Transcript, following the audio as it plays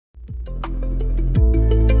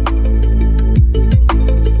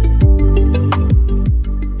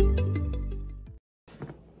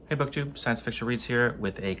booktube science fiction reads here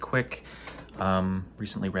with a quick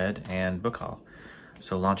recently read and book haul.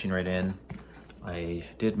 So launching right in, I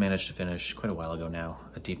did manage to finish quite a while ago now,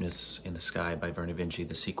 A Deepness in the Sky by Vernor Vinge,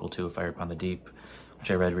 the sequel to A Fire Upon the Deep, which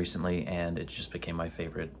I read recently, and it just became my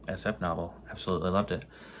favorite SF novel. Absolutely loved it.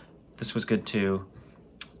 This was good too,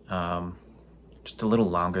 just a little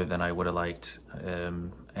longer than I would have liked,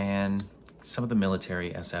 and some of the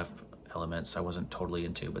military SF elements I wasn't totally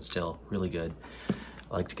into, but still really good.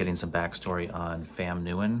 I liked getting some backstory on Pham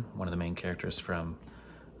Nguyen, one of the main characters from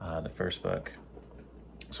the first book.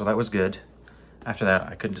 So that was good. After that,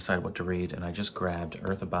 I couldn't decide what to read, and I just grabbed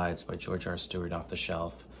Earth Abides by George R. Stewart off the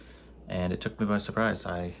shelf, and it took me by surprise.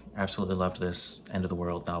 I absolutely loved this end of the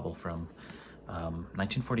world novel from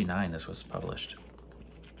 1949. This was published,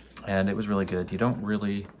 and it was really good. I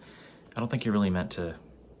don't think you're really meant to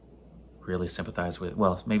really sympathize with,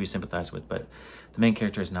 well, maybe sympathize with, but the main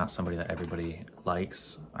character is not somebody that everybody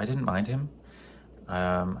likes. I didn't mind him.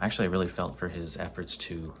 Actually, I really felt for his efforts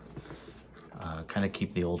to kind of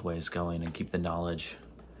keep the old ways going and keep the knowledge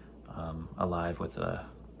alive with the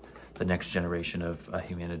next generation of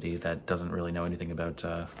humanity that doesn't really know anything about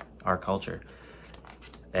our culture.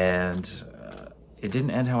 And it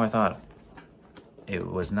didn't end how I thought. It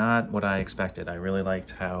was not what I expected. I really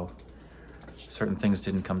liked how certain things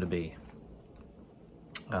didn't come to be.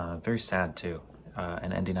 Very sad too.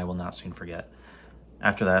 An ending I will not soon forget.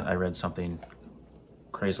 After that, I read something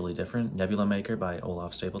crazily different, Nebula Maker by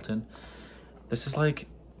Olaf Stapleton. This is like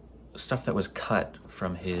stuff that was cut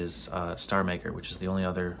from his Star Maker, which is the only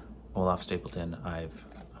other Olaf Stapleton I've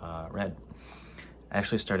read. I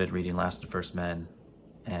actually started reading Last and First Men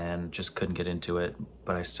and just couldn't get into it,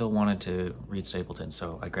 but I still wanted to read Stapleton,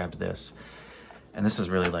 so I grabbed this. And this is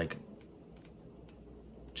really like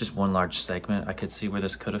just one large segment. I could see where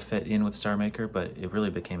this could have fit in with Star Maker, but it really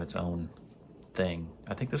became its own thing.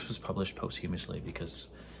 I think this was published posthumously because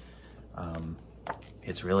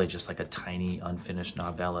it's really just like a tiny unfinished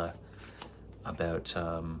novella about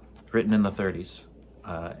written in the 30s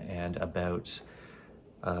and about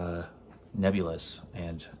nebulas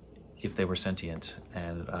and if they were sentient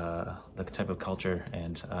and the type of culture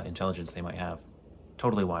and intelligence they might have.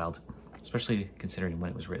 Totally wild, especially considering when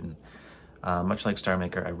it was written. Much like Star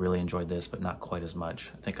Maker, I really enjoyed this, but not quite as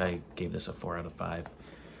much. I think I gave this a 4 out of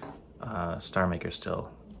 5. Star Maker still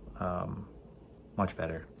much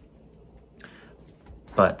better.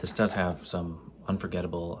 But this does have some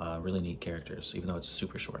unforgettable, really neat characters, even though it's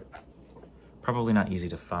super short. Probably not easy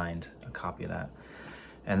to find a copy of that.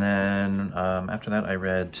 And then after that, I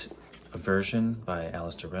read Aversion by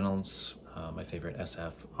Alistair Reynolds, my favorite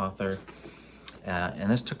SF author. And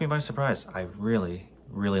this took me by surprise. I really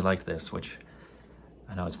liked this, which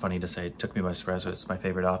I know it's funny to say it took me by surprise. It's my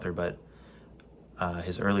favorite author, but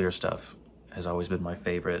his earlier stuff has always been my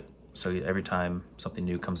favorite. So every time something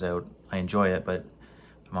new comes out, I enjoy it, but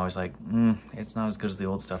I'm always like, it's not as good as the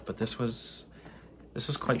old stuff. But this was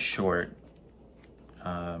quite short,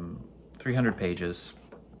 300 pages.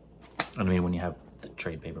 I mean, when you have the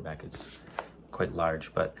trade paperback, it's quite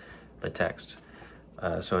large, but the text.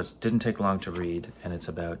 So it didn't take long to read, and it's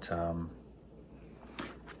about,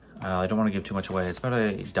 I don't want to give too much away. It's about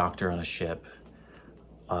a doctor on a ship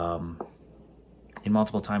in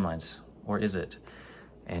multiple timelines, or is it?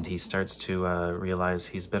 And he starts to realize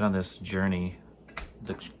he's been on this journey,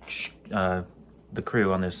 the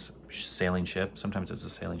crew on this sailing ship, sometimes it's a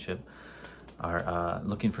sailing ship, are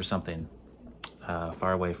looking for something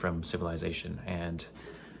far away from civilization. And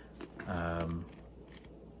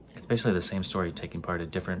it's basically the same story taking part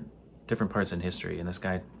at different parts in history. And this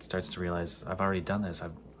guy starts to realize, I've already done this.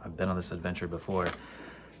 I've been on this adventure before.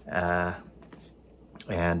 And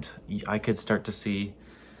I could start to see,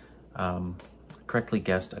 correctly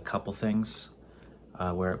guessed a couple things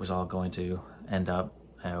where it was all going to end up,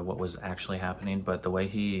 what was actually happening. But the way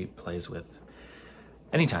he plays with,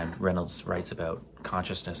 anytime Reynolds writes about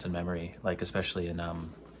consciousness and memory, like especially in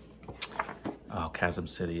Chasm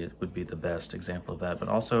City, it would be the best example of that. But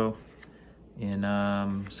also in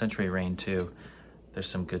Century Rain too, there's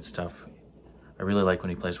some good stuff. I really like when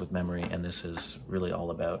he plays with memory, and this is really all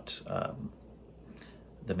about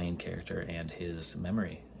the main character and his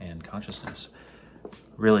memory and consciousness.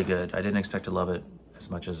 Really good. I didn't expect to love it as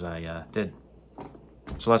much as I did.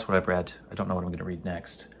 So that's what I've read. I don't know what I'm going to read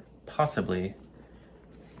next. Possibly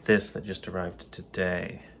this that just arrived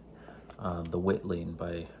today, The Witling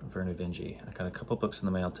by Vernor Vinge. I got a couple books in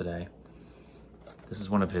the mail today. This is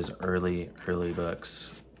one of his early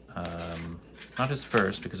books. Not his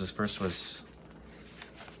first, because his first was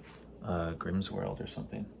Grimm's World or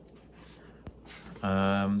something.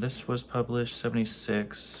 This was published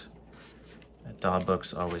 76. Daw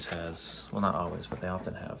Books always has, well, not always, but they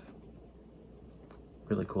often have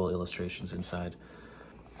really cool illustrations inside.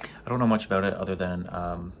 I don't know much about it other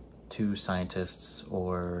than two scientists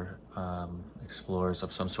or explorers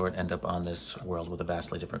of some sort end up on this world with a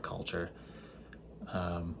vastly different culture,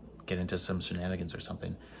 get into some shenanigans or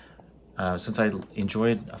something. Since I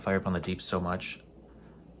enjoyed A Fire Upon the Deep so much,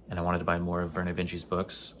 and I wanted to buy more of Vernor Vinge's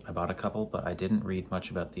books, I bought a couple, but I didn't read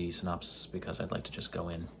much about the synopsis because I'd like to just go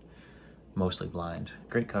in mostly blind.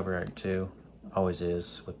 Great cover art too, always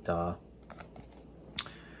is with Daw.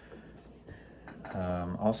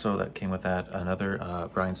 Also, that came with that another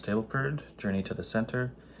Brian Stableford, Journey to the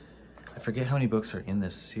Center. I forget how many books are in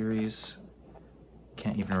this series.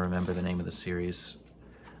 Can't even remember the name of the series.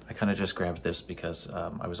 I kind of just grabbed this because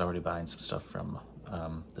I was already buying some stuff from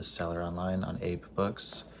the seller online on Abe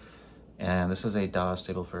Books. And this is a Daw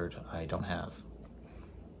Stableford I don't have.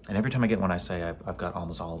 And every time I get one, I say I've got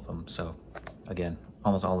almost all of them. So again,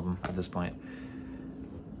 almost all of them at this point.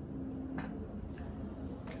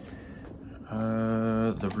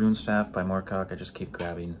 The Rune Staff by Moorcock. I just keep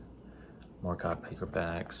grabbing Moorcock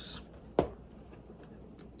paperbacks.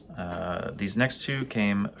 These next two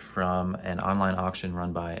came from an online auction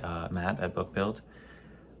run by Matt at Book Build.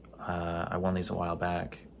 I won these a while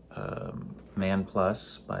back. Man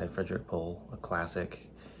Plus by Frederick Pohl, a classic.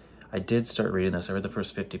 I did start reading this. I read the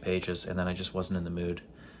first 50 pages and then I just wasn't in the mood.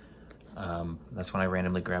 That's when I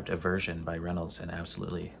randomly grabbed Aversion by Reynolds and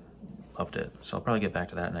absolutely loved it. So I'll probably get back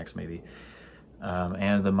to that next maybe.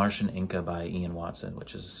 And The Martian Inca by Ian Watson,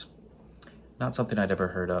 which is not something I'd ever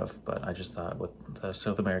heard of, but I just thought with the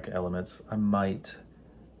South America elements, I might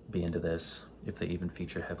be into this if they even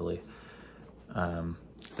feature heavily.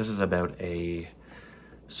 This is about a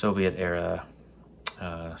Soviet era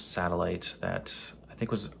satellite that I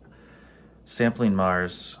think was sampling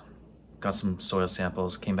Mars, got some soil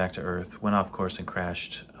samples, came back to Earth, went off course and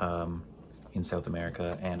crashed in South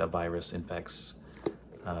America, and a virus infects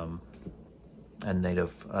a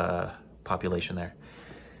native population there.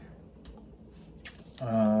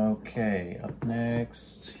 Okay, up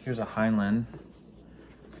next, here's a Heinlein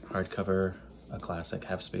hardcover, a classic,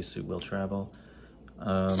 Half Spacesuit Will Travel.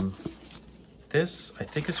 This, I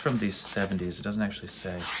think, is from the 70s. It doesn't actually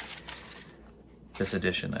say. This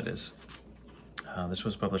edition, that is. This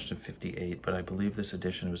was published in 58, but I believe this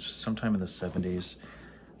edition was sometime in the 70s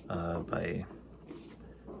by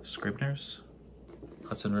Scribner's,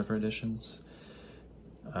 Hudson River Editions.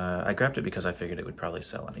 I grabbed it because I figured it would probably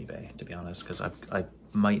sell on eBay, to be honest, because I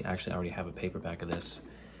might actually already have a paperback of this.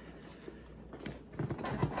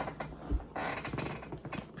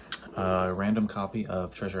 A random copy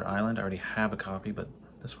of Treasure Island. I already have a copy, but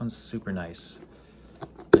this one's super nice.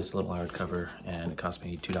 Nice little hardcover, and it cost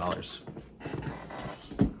me $2.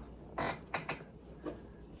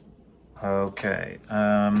 Okay,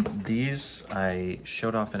 these I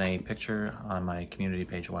showed off in a picture on my community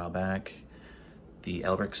page a while back. The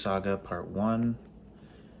Elric Saga Part 1.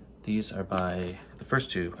 These are by, the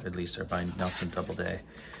first two at least, are by Nelson Doubleday.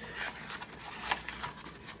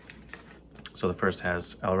 So the first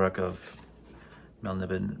has Elric of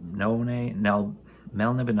Melniboné,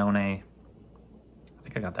 I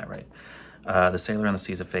think I got that right. The Sailor on the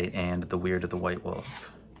Seas of Fate, and The Weird of the White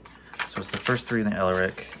Wolf. So it's the first three in the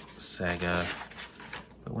Elric saga.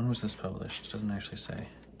 But when was this published? It doesn't actually say.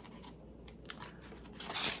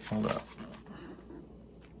 Hold up.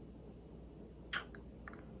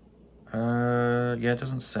 Yeah, it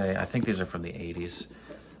doesn't say. I think these are from the 80s.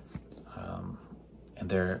 And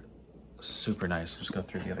they're super nice. I'll just go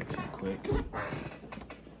through the other two quick.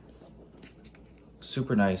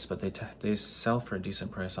 Super nice, but they sell for a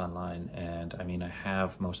decent price online. And I mean, I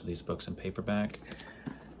have most of these books in paperback.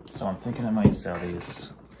 So I'm thinking I might sell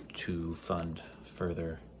these to fund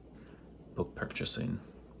further book purchasing.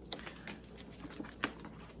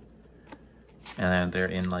 And they're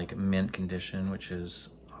in like mint condition, which is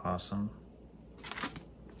awesome.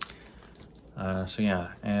 So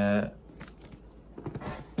yeah,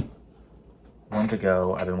 one to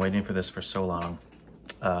go. I've been waiting for this for so long.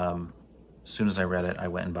 As soon as I read it, I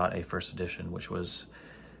went and bought a first edition, which was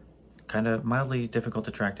kind of mildly difficult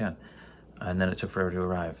to track down. And then it took forever to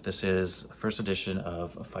arrive. This is first edition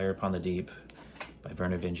of A Fire Upon the Deep by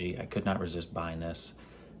Vernor Vinge. I could not resist buying this.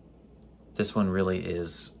 This one really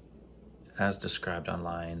is, as described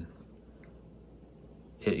online,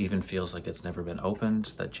 it even feels like it's never been opened.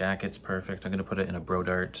 The jacket's perfect. I'm gonna put it in a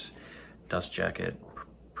Brodart dust jacket,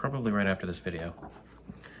 probably right after this video.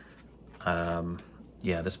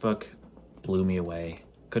 Yeah, this book blew me away.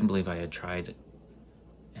 Couldn't believe I had tried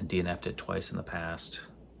and DNF'd it twice in the past.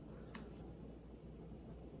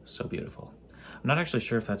 So beautiful. I'm not actually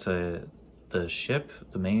sure if that's a the ship,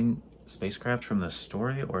 the main spacecraft from the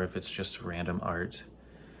story, or if it's just random art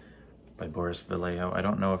by Boris Vallejo. I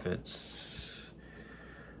don't know if it's,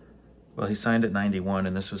 well, he signed it 91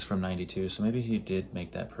 and this was from 92, so maybe he did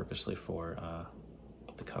make that purposely for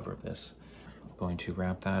the cover of this. I'm going to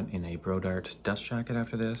wrap that in a Brodart dust jacket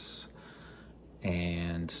after this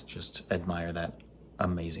and just admire that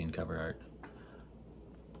amazing cover art.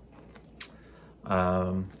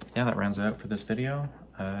 Yeah, that rounds it out for this video.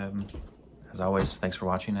 As always, thanks for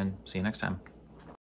watching and see you next time.